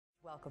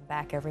Welcome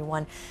back,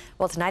 everyone.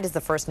 Well, tonight is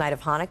the first night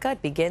of Hanukkah.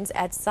 It begins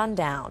at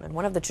sundown, and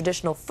one of the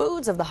traditional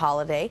foods of the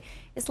holiday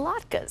is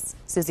latkes.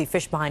 Susie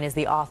Fishbein is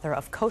the author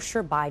of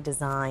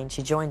Kosher-by-Design.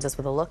 She joins us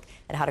with a look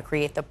at how to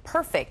create the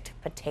perfect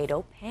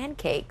potato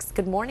pancakes.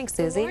 Good morning,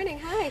 Susie. Good morning.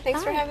 Hi.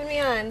 Thanks for having me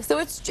on. So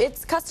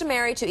it's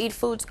customary to eat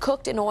foods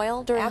cooked in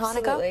oil during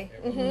Hanukkah?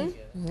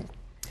 Absolutely.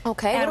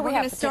 Okay, what do we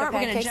have? We're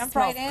going to jump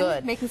right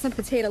in, making some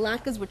potato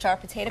latkes, which are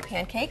potato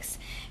pancakes.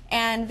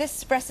 And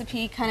this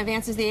recipe kind of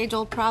answers the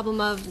age-old problem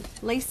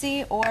of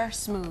lacy or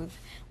smooth.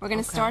 We're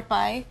going to start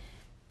by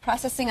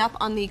processing up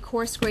on the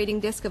coarse grating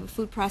disc of a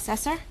food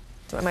processor.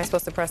 So am I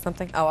supposed to press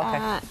something? Oh,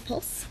 okay.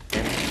 Pulse.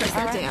 Press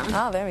that down.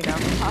 Oh, there we go.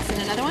 Toss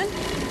in another one.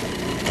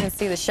 You can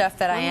see the chef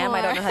that I am.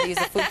 I don't know how to use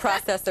a food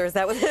processor. Is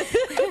that what it is?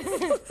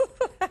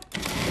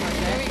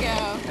 There we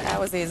go.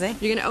 That was easy.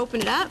 You're going to open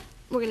it up.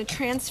 We're going to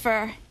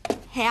transfer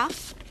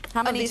half.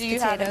 How many do you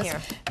have in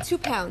here? 2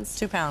 pounds.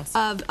 2 pounds.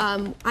 Of,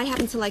 I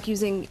happen to like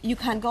using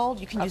Yukon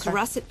Gold. You can use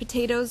russet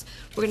potatoes.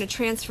 We're going to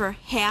transfer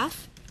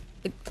half,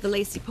 the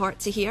lacy part,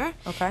 to here.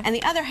 Okay. And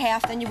the other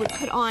half, then you would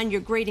put on your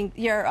grating,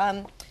 your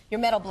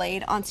metal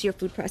blade onto your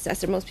food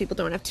processor. Most people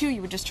don't have two.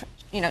 You would just,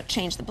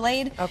 change the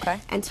blade. Okay.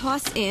 And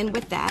toss in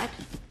with that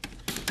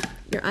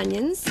your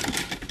onions.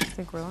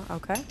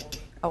 Okay.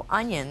 Oh,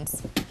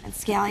 onions. And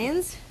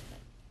scallions.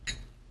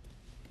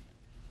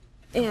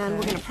 And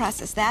we're going to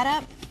process that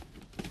up.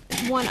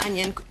 1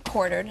 onion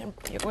quartered, and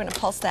we're going to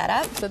pulse that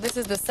up. So this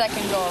is the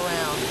second go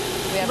around.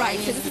 We have right,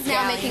 so this is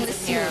now making the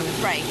smooth.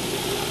 Right.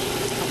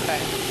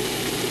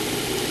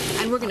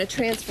 Okay. And we're going to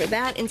transfer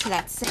that into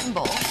that same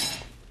bowl.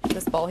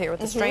 This bowl here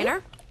with the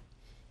strainer?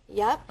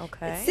 Yep.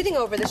 Okay. It's sitting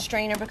over the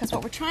strainer because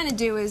what we're trying to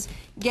do is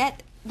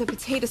get the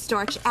potato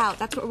starch out.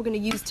 That's what we're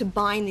going to use to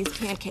bind these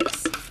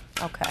pancakes.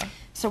 Okay.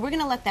 So we're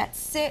going to let that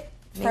sit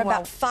for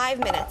about 5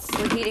 minutes.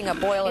 We're heating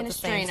up oil at the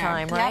same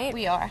time, right? Yep,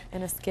 we are.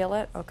 In a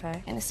skillet?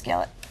 Okay. In a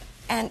skillet.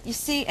 And you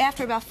see,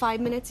 after about 5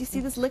 minutes, you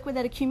see this liquid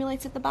that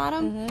accumulates at the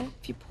bottom?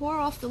 If you pour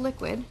off the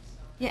liquid,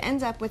 you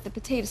end up with the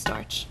potato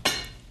starch.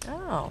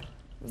 Oh.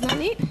 Isn't that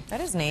neat?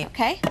 That is neat.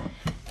 Okay.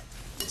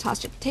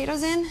 Toss your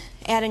potatoes in.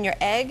 Add in your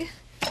egg.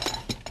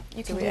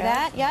 You can do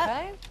that, yep.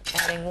 Okay.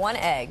 Adding 1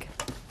 egg.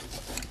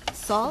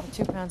 Salt.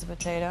 2 pounds of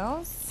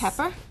potatoes.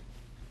 Pepper.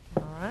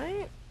 All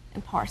right.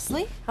 And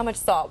parsley. How much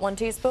salt? 1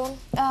 teaspoon?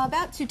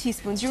 About 2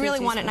 teaspoons. You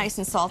really want it nice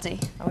and salty.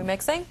 Are we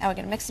mixing? Now we're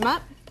going to mix them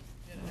up.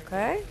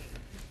 Okay.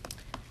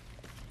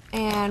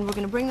 And we're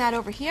going to bring that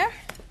over here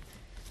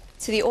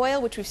to the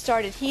oil, which we've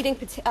started heating.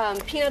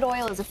 Peanut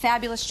oil is a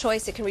fabulous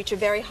choice. It can reach a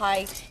very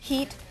high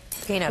heat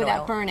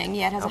without burning.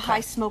 Yeah, it has a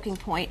high smoking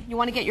point. You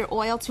want to get your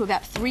oil to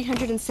about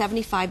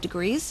 375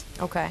 degrees.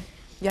 Okay.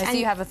 Yeah, I see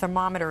you have a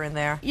thermometer in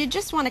there. You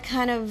just want to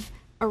kind of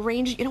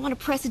arrange it. You don't want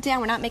to press it down.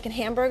 We're not making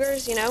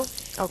hamburgers, Okay.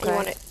 You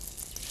want to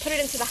put it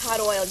into the hot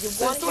oil. You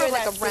want to hear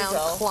like that a round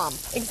clump.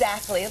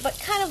 Exactly, but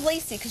kind of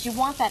lacy because you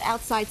want that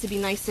outside to be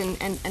nice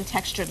and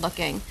textured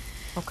looking.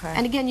 Okay.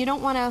 And again, you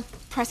don't want to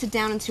press it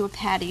down into a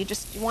patty.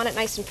 You want it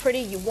nice and pretty.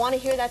 You want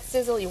to hear that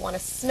sizzle. You want to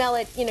smell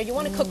it. You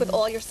want to cook with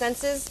all your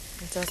senses.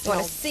 You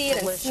want to see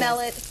it and smell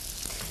it.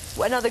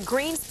 Well, now the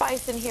green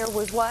spice in here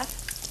was what?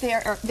 There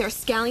are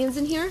scallions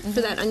in here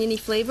for that oniony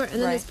flavor, and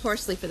then there's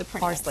parsley for the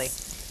prettiness.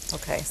 Parsley.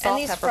 Okay.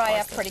 Salt, and these fry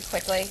up pretty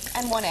quickly.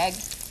 And 1 egg.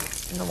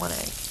 And the 1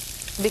 egg.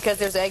 Because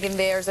there's egg in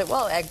there.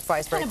 Well, egg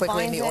fries very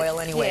quickly in the oil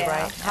anyway,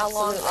 right? How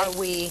long are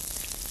we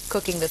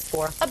cooking this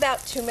for?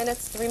 About 2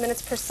 minutes, 3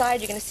 minutes per side.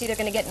 You're going to see they're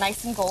going to get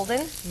nice and golden.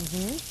 2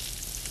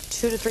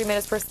 to 3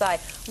 minutes per side.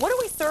 What are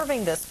we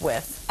serving this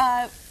with?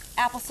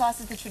 Applesauce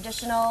is the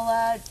traditional,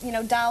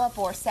 dollop,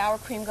 or sour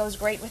cream goes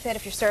great with it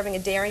if you're serving a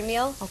dairy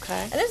meal.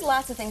 Okay. And there's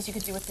lots of things you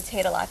could do with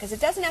potato latkes.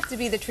 It doesn't have to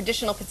be the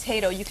traditional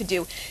potato. You could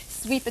do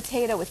sweet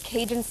potato with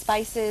Cajun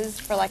spices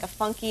for like a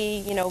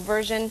funky,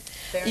 version.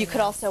 You could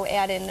also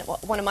add in,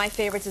 one of my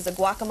favorites is a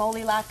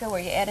guacamole latke,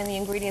 where you add in the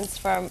ingredients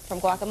from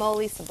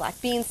guacamole, some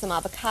black beans, some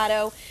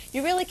avocado.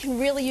 You can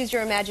really use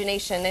your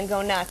imagination and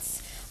go nuts.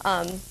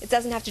 It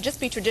doesn't have to just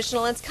be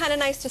traditional. It's kind of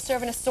nice to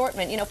serve an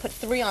assortment. Put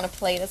 3 on a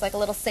plate as like a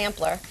little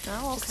sampler.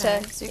 Oh,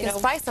 okay. So you can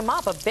spice them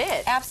up a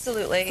bit.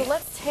 Absolutely. So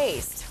let's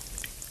taste.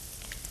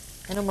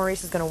 I know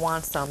Maurice is going to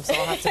want some, so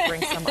I'll have to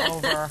bring some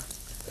over.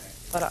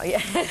 But yeah,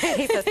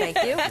 he says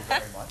thank you.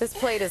 This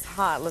plate is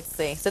hot. Let's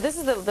see. So this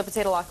is the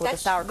potato latke with the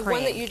sour cream. The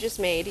one that you just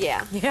made,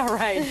 yeah. Yeah,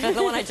 right. That's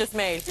the one I just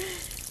made.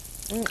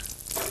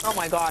 Oh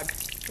my God.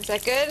 Is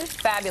that good?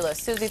 Fabulous.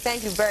 Susie,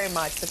 thank you very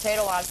much.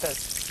 Potato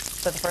latkes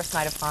for the first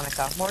night of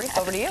Hanukkah. Maurice,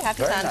 over to you.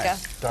 Happy Hanukkah.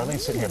 Nice.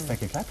 Darlene's sitting here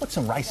thinking, can I put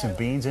some rice and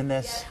beans in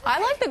this?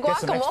 I like the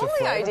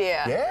guacamole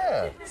idea.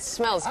 Yeah. It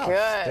smells good.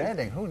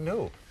 Outstanding. Who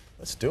knew?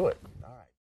 Let's do it.